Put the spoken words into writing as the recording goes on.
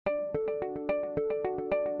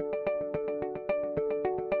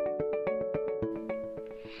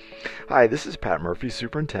Hi, this is Pat Murphy,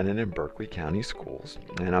 Superintendent in Berkeley County Schools,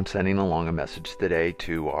 and I'm sending along a message today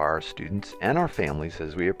to our students and our families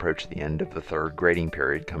as we approach the end of the third grading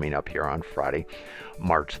period coming up here on Friday,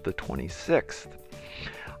 March the 26th.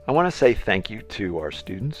 I want to say thank you to our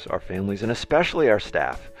students, our families, and especially our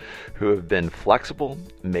staff who have been flexible,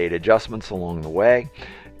 made adjustments along the way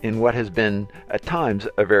in what has been, at times,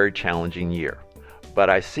 a very challenging year. But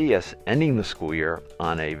I see us ending the school year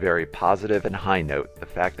on a very positive and high note. The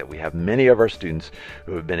fact that we have many of our students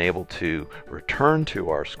who have been able to return to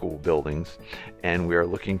our school buildings, and we are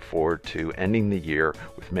looking forward to ending the year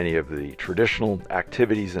with many of the traditional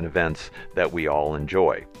activities and events that we all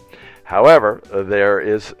enjoy. However, there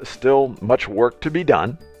is still much work to be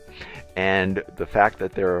done. And the fact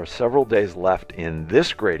that there are several days left in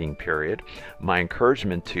this grading period, my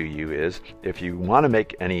encouragement to you is if you want to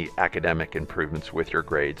make any academic improvements with your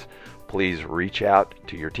grades, please reach out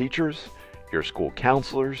to your teachers, your school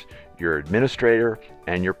counselors, your administrator,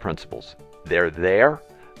 and your principals. They're there,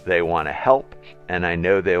 they want to help, and I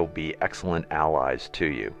know they'll be excellent allies to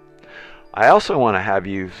you. I also want to have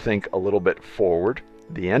you think a little bit forward.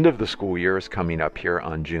 The end of the school year is coming up here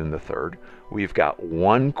on June the 3rd. We've got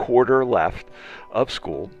 1 quarter left of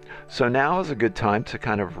school, so now is a good time to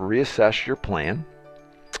kind of reassess your plan,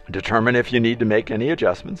 determine if you need to make any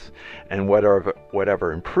adjustments, and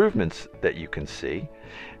whatever improvements that you can see.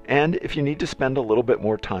 And if you need to spend a little bit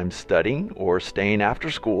more time studying or staying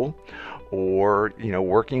after school or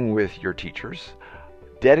working with your teachers,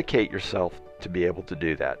 dedicate yourself to be able to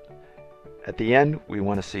do that. At the end, we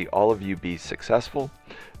want to see all of you be successful.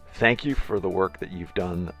 Thank you for the work that you've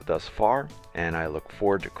done thus far, and I look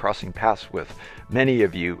forward to crossing paths with many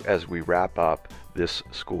of you as we wrap up this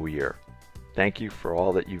school year. Thank you for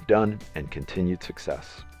all that you've done, and continued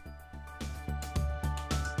success.